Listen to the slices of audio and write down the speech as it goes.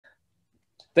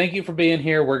Thank you for being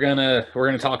here. We're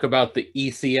gonna talk about the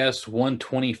ECS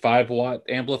 125 watt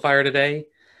amplifier today,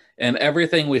 and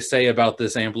everything we say about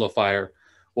this amplifier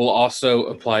will also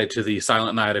apply to the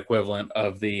Silent Night equivalent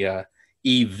of the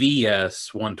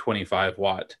EVS 125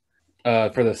 watt.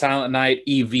 For the Silent Night,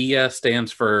 EVS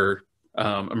stands for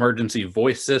Emergency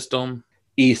Voice System.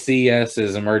 ECS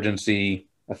is Emergency,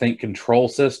 I think, Control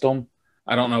System.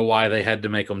 I don't know why they had to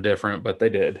make them different, but they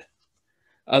did.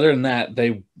 Other than that,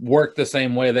 they work the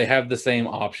same way. They have the same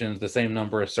options, the same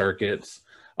number of circuits,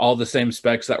 all the same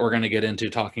specs that we're going to get into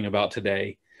talking about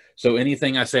today. So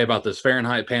anything I say about this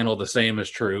Farenhyt panel, the same is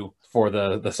true for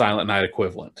the Silent Night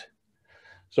equivalent.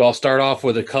 So I'll start off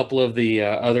with a couple of the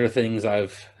other things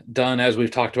I've done as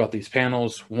we've talked about these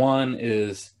panels. One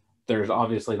is there's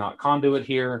obviously not conduit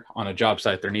here. On a job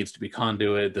site, there needs to be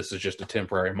conduit. This is just a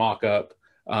temporary mock-up.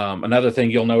 Another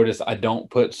thing you'll notice, I don't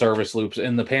put service loops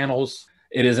in the panels.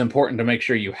 It is important to make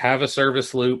sure you have a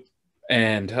service loop,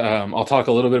 and I'll talk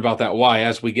a little bit about that why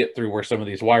as we get through where some of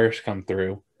these wires come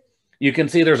through. You can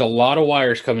see there's a lot of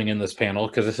wires coming in this panel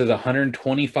because this is a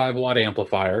 125 watt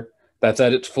amplifier. That's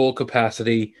at its full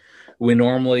capacity. We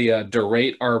normally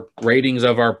derate our ratings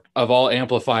of all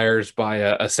amplifiers by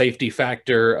a safety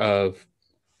factor of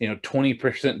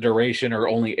 20% duration or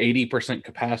only 80%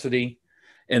 capacity.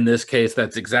 In this case,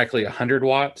 that's exactly 100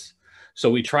 watts. So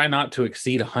we try not to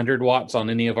exceed 100 watts on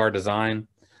any of our design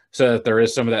so that there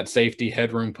is some of that safety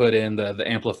headroom put in. The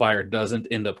amplifier doesn't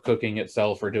end up cooking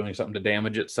itself or doing something to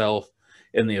damage itself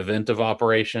in the event of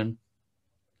operation.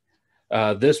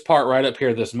 This part right up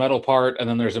here, this metal part, and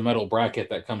then there's a metal bracket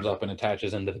that comes up and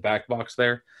attaches into the back box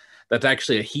there. That's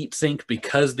actually a heat sink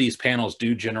because these panels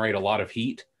do generate a lot of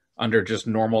heat under just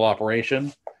normal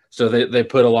operation. So they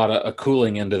put a lot of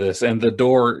cooling into this, and the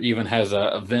door even has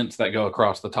vents that go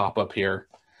across the top up here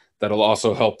that'll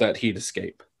also help that heat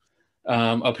escape.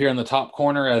 Up here in the top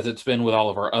corner, as it's been with all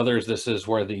of our others, this is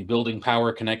where the building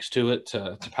power connects to it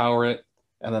to power it.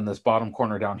 And then this bottom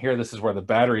corner down here, this is where the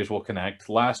batteries will connect.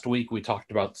 Last week, we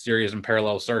talked about series and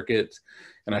parallel circuits,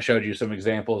 and I showed you some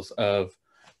examples of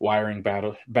wiring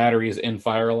batteries in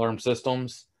fire alarm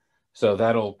systems. So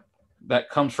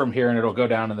that comes from here, and it'll go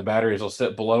down, and the batteries will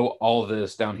sit below all of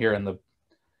this down here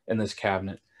in this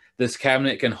cabinet. This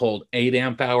cabinet can hold 8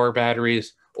 amp hour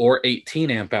batteries or 18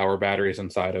 amp hour batteries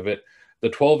inside of it. The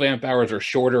 12 amp hours are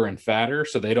shorter and fatter,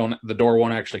 so the door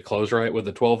won't actually close right with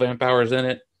the 12 amp hours in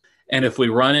it. And if we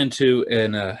run into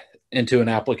an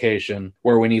application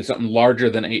where we need something larger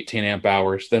than 18 amp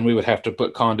hours, then we would have to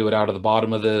put conduit out of the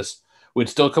bottom of this. We'd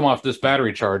still come off this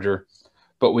battery charger,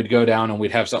 but we'd go down and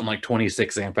we'd have something like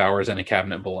 26 amp hours in a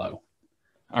cabinet below.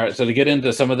 All right, so to get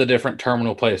into some of the different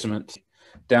terminal placements,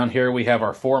 down here we have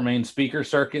our 4 main speaker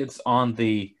circuits on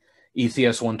the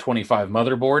ECS 125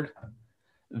 motherboard.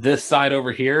 This side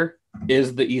over here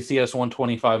is the ECS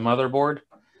 125 motherboard.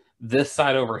 This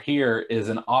side over here is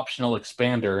an optional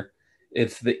expander.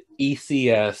 It's the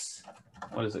ECS,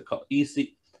 what is it called?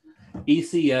 ECS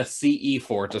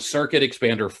CE4. It's a circuit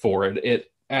expander for it.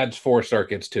 It adds 4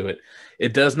 circuits to it.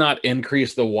 It does not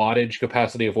increase the wattage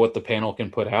capacity of what the panel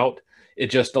can put out. It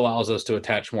just allows us to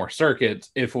attach more circuits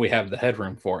if we have the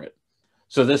headroom for it.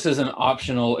 So this is an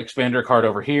optional expander card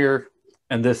over here,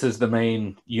 and this is the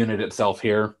main unit itself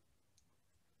here.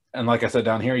 And like I said,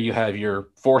 down here you have your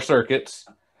 4 circuits.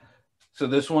 So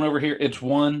this one over here, it's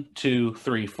 1, 2,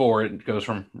 3, 4. It goes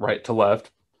from right to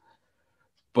left.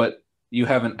 But you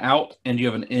have an out and you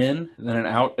have an in, then an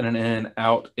out and an in,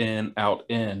 out,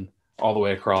 in, all the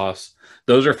way across.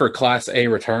 Those are for Class A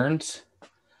returns.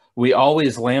 We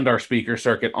always land our speaker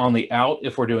circuit on the out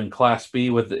if we're doing Class B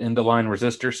with the end-of-line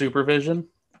resistor supervision,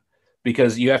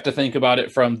 because you have to think about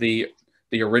it from the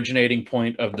originating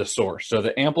point of the source. So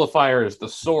the amplifier is the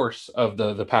source of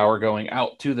the power going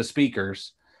out to the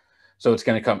speakers. So it's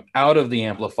going to come out of the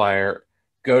amplifier,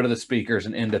 go to the speakers,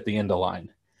 and end at the end of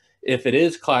line. If it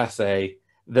is Class A,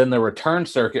 then the return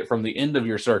circuit from the end of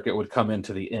your circuit would come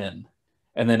into the in,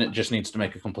 and then it just needs to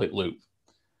make a complete loop.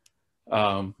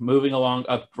 Moving along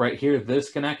up right here,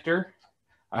 this connector,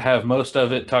 I have most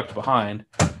of it tucked behind,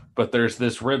 but there's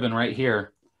this ribbon right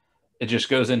here. It just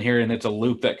goes in here, and it's a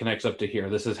loop that connects up to here.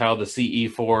 This is how the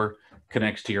CE4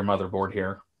 connects to your motherboard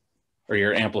here, or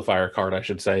your amplifier card, I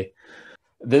should say.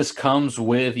 This comes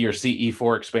with your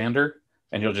CE4 expander,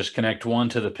 and you'll just connect one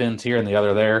to the pins here and the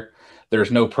other there.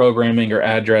 There's no programming or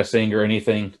addressing or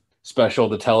anything special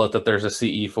to tell it that there's a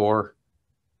CE4.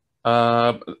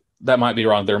 That might be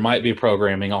wrong. There might be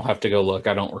programming. I'll have to go look.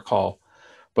 I don't recall.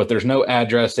 But there's no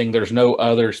addressing. There's no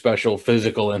other special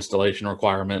physical installation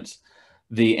requirements.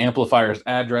 The amplifier is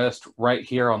addressed right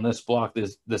here on this block.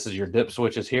 This is your dip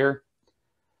switches here.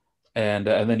 And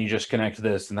then you just connect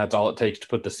this, and that's all it takes to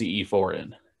put the CE4 in.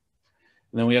 And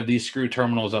then we have these screw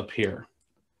terminals up here.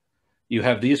 You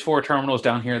have these 4 terminals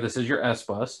down here. This is your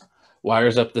SBUS.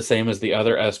 Wires up the same as the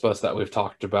other SBUS that we've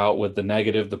talked about with the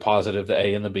negative, the positive, the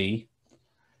A, and the B.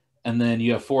 And then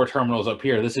you have 4 terminals up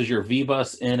here. This is your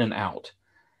VBUS in and out.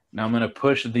 Now I'm going to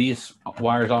push these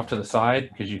wires off to the side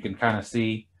because you can kind of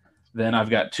see. Then I've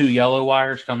got 2 yellow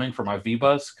wires coming for my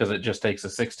VBUS because it just takes a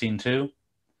 16.2.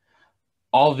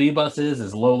 All VBUS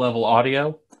is low-level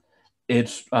audio.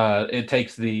 It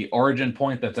takes the origin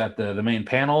point that's at the main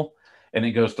panel, and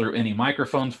it goes through any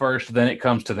microphones first, then it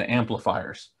comes to the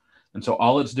amplifiers. And so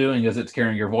all it's doing is it's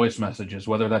carrying your voice messages,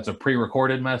 whether that's a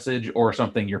pre-recorded message or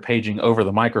something you're paging over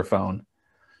the microphone.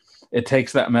 It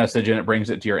takes that message and it brings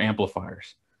it to your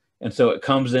amplifiers. And so it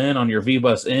comes in on your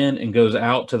VBUS in and goes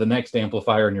out to the next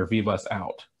amplifier in your VBUS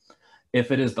out.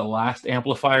 If it is the last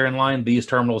amplifier in line, these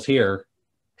terminals here,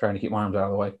 trying to keep my arms out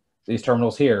of the way, these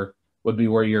terminals here would be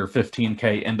where your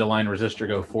 15K end-of-line resistor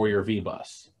go for your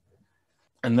VBUS.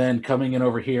 And then coming in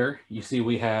over here, you see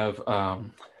we have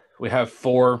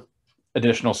 4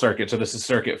 additional circuits. So this is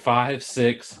circuit 5,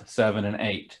 6, 7, and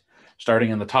 8, starting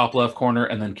in the top left corner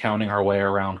and then counting our way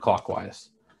around clockwise.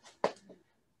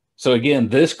 So again,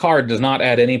 this card does not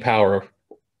add any power.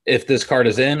 If this card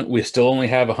is in, we still only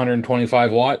have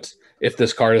 125 watts. If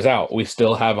this card is out, we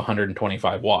still have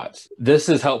 125 watts. This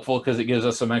is helpful because it gives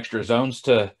us some extra zones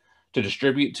to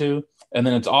distribute to. And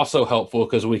then it's also helpful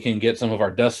because we can get some of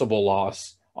our decibel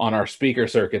loss on our speaker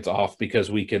circuits off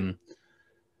because we can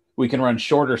run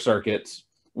shorter circuits,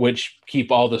 which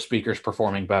keep all the speakers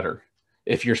performing better.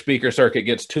 If your speaker circuit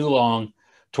gets too long,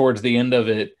 towards the end of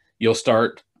it, you'll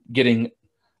start getting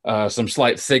some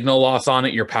slight signal loss on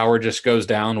it. Your power just goes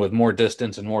down with more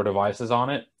distance and more devices on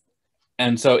it.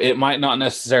 And so it might not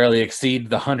necessarily exceed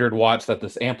the 100 watts that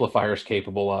this amplifier is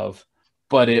capable of,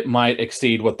 but it might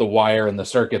exceed what the wire and the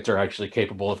circuits are actually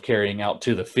capable of carrying out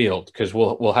to the field, because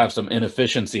we'll have some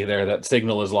inefficiency there. That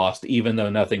signal is lost even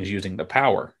though nothing's using the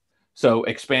power. So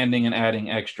expanding and adding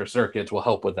extra circuits will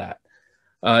help with that.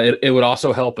 It would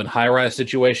also help in high-rise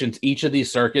situations. Each of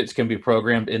these circuits can be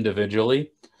programmed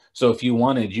individually. So if you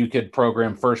wanted, you could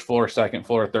program first floor, second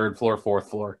floor, third floor, fourth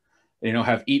floor,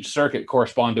 have each circuit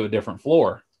correspond to a different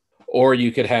floor. Or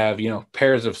you could have,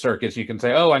 pairs of circuits. You can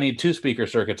say, oh, I need 2 speaker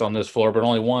circuits on this floor, but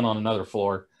only 1 on another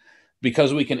floor.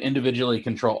 Because we can individually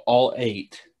control all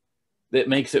 8, it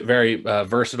makes it very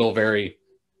versatile, very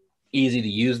easy to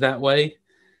use that way.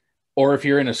 Or if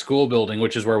you're in a school building,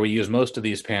 which is where we use most of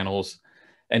these panels,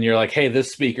 and you're like, hey,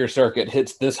 this speaker circuit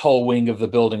hits this whole wing of the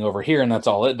building over here, and that's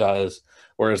all it does.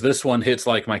 Whereas this one hits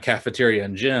like my cafeteria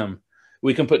and gym.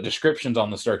 We can put descriptions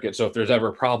on the circuit. So if there's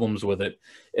ever problems with it,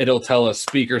 it'll tell us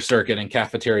speaker circuit and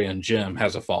cafeteria and gym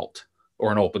has a fault,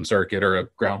 or an open circuit or a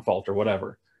ground fault or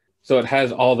whatever. So it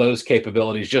has all those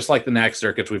capabilities, just like the NAC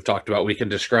circuits we've talked about. We can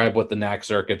describe what the NAC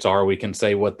circuits are. We can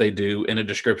say what they do in a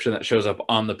description that shows up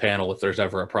on the panel if there's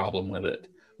ever a problem with it.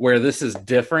 Where this is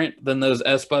different than those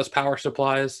SBUS power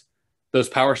supplies, those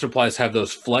power supplies have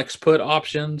those flex put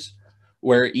options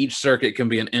where each circuit can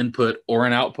be an input or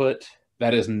an output.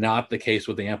 That is not the case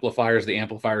with the amplifiers. The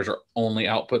amplifiers are only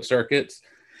output circuits,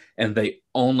 and they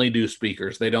only do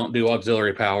speakers. They don't do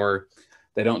auxiliary power.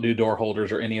 They don't do door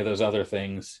holders or any of those other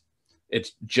things.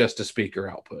 It's just a speaker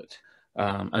output.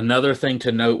 Another thing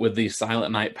to note with these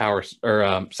Silent Night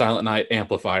Silent Night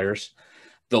amplifiers,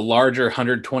 the larger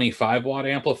 125 watt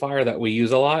amplifier that we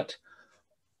use a lot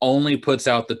only puts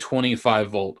out the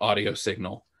 25 volt audio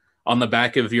signal. On the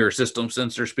back of your system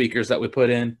sensor speakers that we put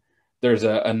in, there's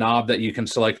a knob that you can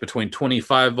select between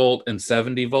 25 volt and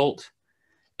 70 volt.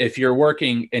 If you're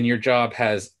working and your job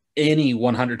has any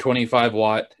 125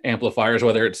 watt amplifiers,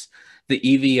 whether it's the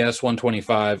EVS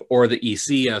 125 or the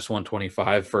ECS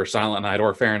 125 for Silent Night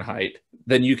or Farenhyt,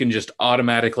 then you can just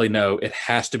automatically know it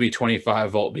has to be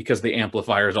 25 volt because the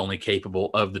amplifier is only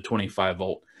capable of the 25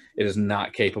 volt. It is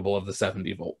not capable of the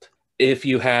 70 volt. If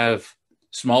you have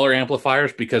smaller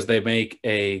amplifiers, because they make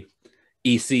a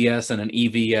ECS and an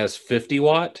EVS 50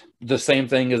 watt, the same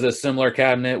thing as a similar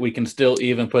cabinet, we can still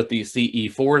even put these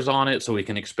CE4s on it so we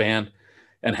can expand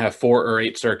and have 4 or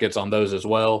 8 circuits on those as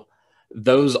well.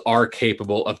 Those are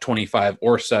capable of 25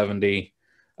 or 70.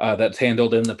 That's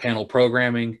handled in the panel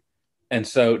programming. And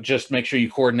so just make sure you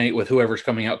coordinate with whoever's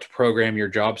coming out to program your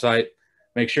job site.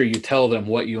 Make sure you tell them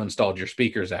what you installed your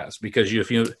speakers as, because if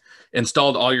you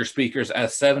installed all your speakers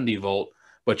as 70 volt,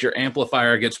 but your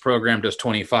amplifier gets programmed as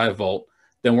 25 volt,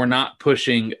 then we're not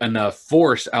pushing enough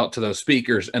force out to those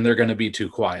speakers and they're going to be too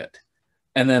quiet.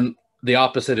 And then the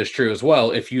opposite is true as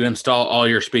well. If you install all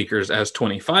your speakers as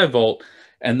 25 volt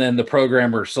and then the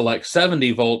programmer selects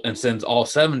 70 volt and sends all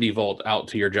 70 volt out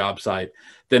to your job site,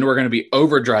 then we're going to be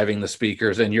overdriving the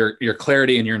speakers, and your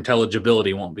clarity and your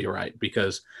intelligibility won't be right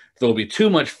because there'll be too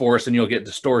much force and you'll get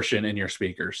distortion in your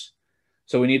speakers.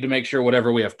 So we need to make sure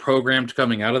whatever we have programmed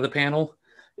coming out of the panel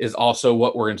is also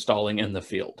what we're installing in the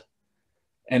field.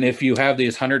 And if you have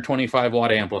these 125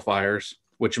 watt amplifiers,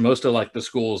 which most of like the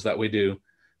schools that we do,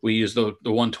 we use the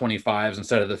 125s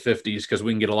instead of the 50s because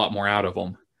we can get a lot more out of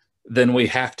them, then we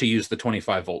have to use the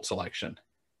 25 volt selection.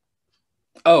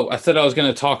 Oh, I said I was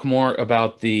going to talk more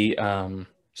about the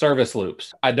service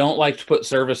loops. I don't like to put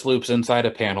service loops inside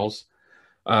of panels.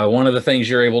 One of the things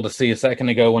you're able to see a second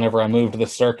ago, whenever I moved the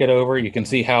circuit over, you can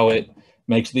see how it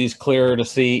makes these clearer to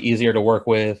see, easier to work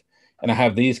with. And I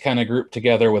have these kind of grouped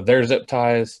together with their zip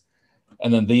ties.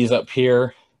 And then these up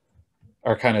here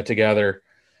are kind of together.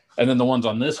 And then the ones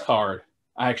on this card,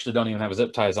 I actually don't even have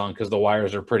zip ties on because the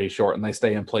wires are pretty short and they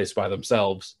stay in place by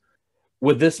themselves.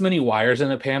 With this many wires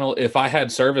in a panel, if I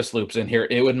had service loops in here,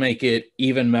 it would make it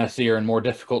even messier and more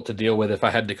difficult to deal with if I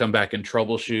had to come back and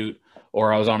troubleshoot,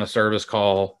 or I was on a service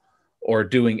call, or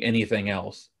doing anything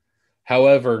else.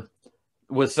 However,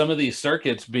 with some of these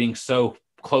circuits being so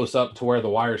close up to where the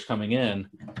wire's coming in,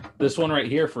 this one right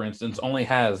here, for instance, only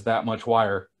has that much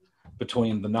wire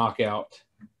between the knockout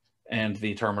and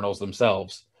the terminals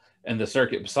themselves. And the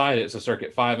circuit beside it, so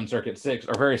circuit 5 and circuit 6,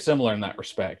 are very similar in that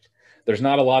respect. There's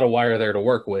not a lot of wire there to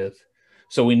work with.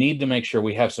 So we need to make sure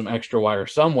we have some extra wire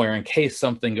somewhere in case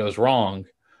something goes wrong,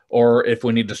 or if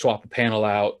we need to swap a panel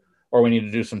out, or we need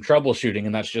to do some troubleshooting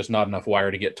and that's just not enough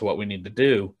wire to get to what we need to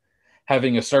do.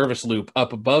 Having a service loop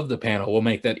up above the panel will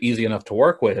make that easy enough to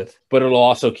work with, but it'll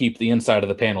also keep the inside of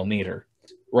the panel neater.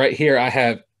 Right here, I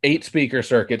have 8 speaker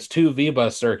circuits, 2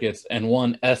 VBUS circuits, and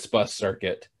 1 SBUS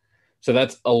circuit. So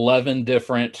that's 11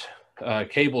 different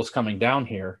cables coming down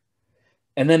here.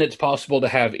 And then it's possible to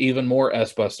have even more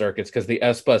SBUS circuits because the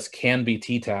SBUS can be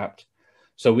T-tapped.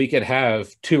 So we could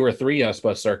have 2 or 3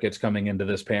 SBUS circuits coming into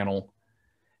this panel.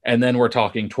 And then we're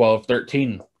talking 12,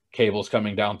 13 cables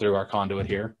coming down through our conduit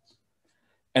here.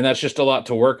 And that's just a lot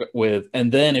to work with.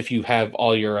 And then if you have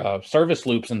all your service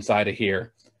loops inside of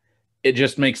here, it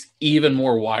just makes even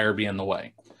more wire be in the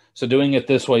way. So doing it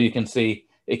this way, you can see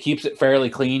it keeps it fairly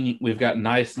clean. We've got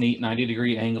nice, neat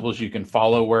 90-degree angles. You can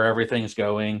follow where everything's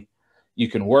going. You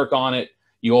can work on it.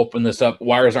 You open this up,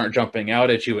 wires aren't jumping out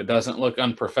at you. It doesn't look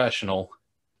unprofessional,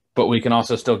 but we can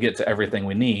also still get to everything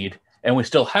we need. And we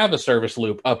still have a service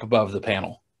loop up above the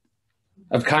panel.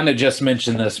 I've kind of just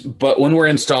mentioned this, but when we're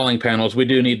installing panels, we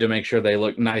do need to make sure they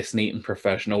look nice, neat, and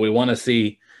professional. We want to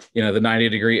see, the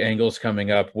 90-degree angles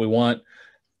coming up. We want,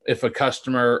 if a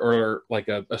customer or like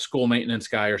a school maintenance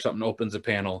guy or something opens a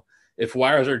panel, if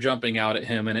wires are jumping out at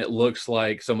him and it looks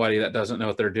like somebody that doesn't know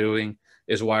what they're doing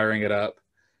is wiring it up,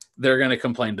 they're going to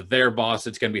complain to their boss.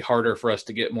 It's going to be harder for us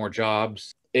to get more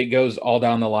jobs. It goes all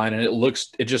down the line, and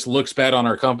it just looks bad on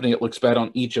our company. It looks bad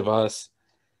on each of us.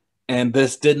 And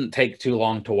this didn't take too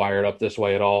long to wire it up this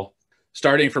way at all.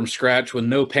 Starting from scratch with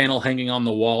no panel hanging on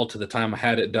the wall to the time I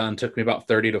had it done took me about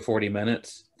 30 to 40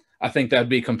 minutes. I think that'd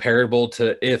be comparable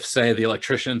to if, say, the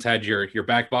electricians had your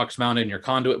back box mounted and your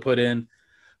conduit put in,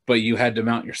 but you had to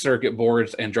mount your circuit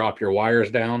boards and drop your wires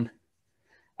down.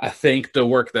 I think the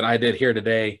work that I did here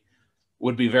today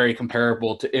would be very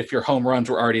comparable to if your home runs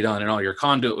were already done and all your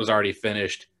conduit was already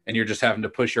finished and you're just having to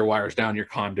push your wires down your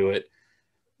conduit,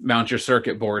 mount your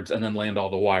circuit boards, and then land all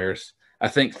the wires. I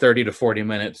think 30 to 40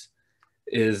 minutes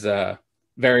is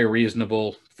very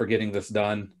reasonable for getting this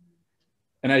done.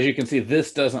 And as you can see,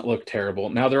 this doesn't look terrible.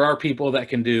 Now, there are people that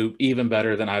can do even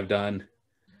better than I've done.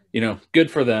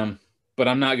 Good for them, but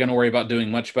I'm not going to worry about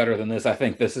doing much better than this. I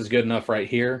think this is good enough right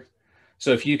here.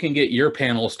 So if you can get your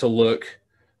panels to look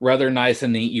rather nice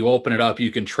and neat, you open it up,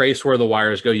 you can trace where the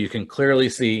wires go. You can clearly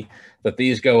see that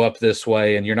these go up this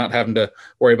way, and you're not having to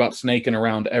worry about snaking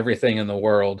around everything in the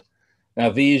world. Now,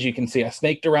 these, you can see I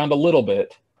snaked around a little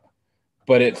bit,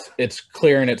 but it's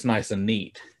clear and it's nice and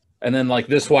neat. And then like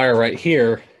this wire right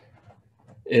here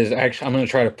is actually, I'm going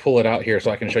to try to pull it out here so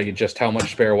I can show you just how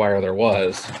much spare wire there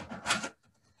was. So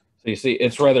you see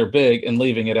it's rather big, and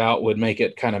leaving it out would make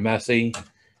it kind of messy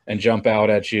and jump out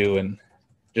at you and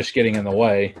just getting in the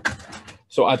way.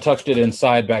 So I tucked it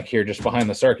inside back here just behind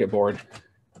the circuit board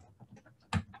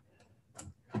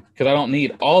because I don't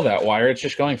need all that wire. It's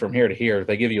just going from here to here.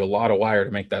 They give you a lot of wire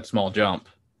to make that small jump.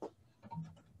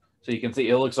 So you can see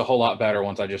it looks a whole lot better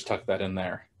once I just tuck that in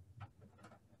there.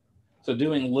 So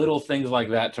doing little things like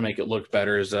that to make it look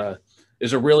better is a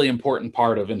really important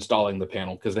part of installing the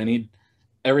panel, because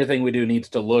everything we do needs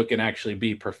to look and actually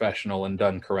be professional and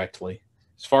done correctly.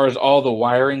 As far as all the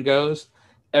wiring goes,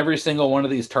 every single one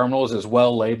of these terminals is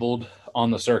well labeled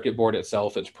on the circuit board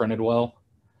itself. It's printed well.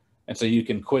 And so you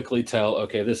can quickly tell,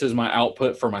 okay, this is my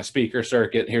output for my speaker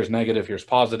circuit. Here's negative, here's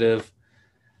positive,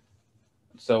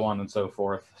 so on and so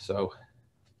forth. So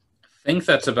I think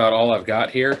that's about all I've got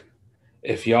here.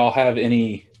 If y'all have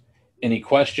any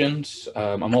questions,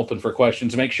 I'm open for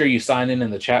questions. Make sure you sign in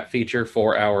the chat feature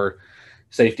for our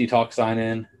safety talk sign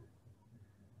in.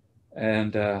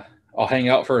 And I'll hang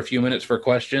out for a few minutes for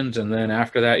questions. And then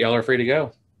after that, y'all are free to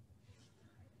go.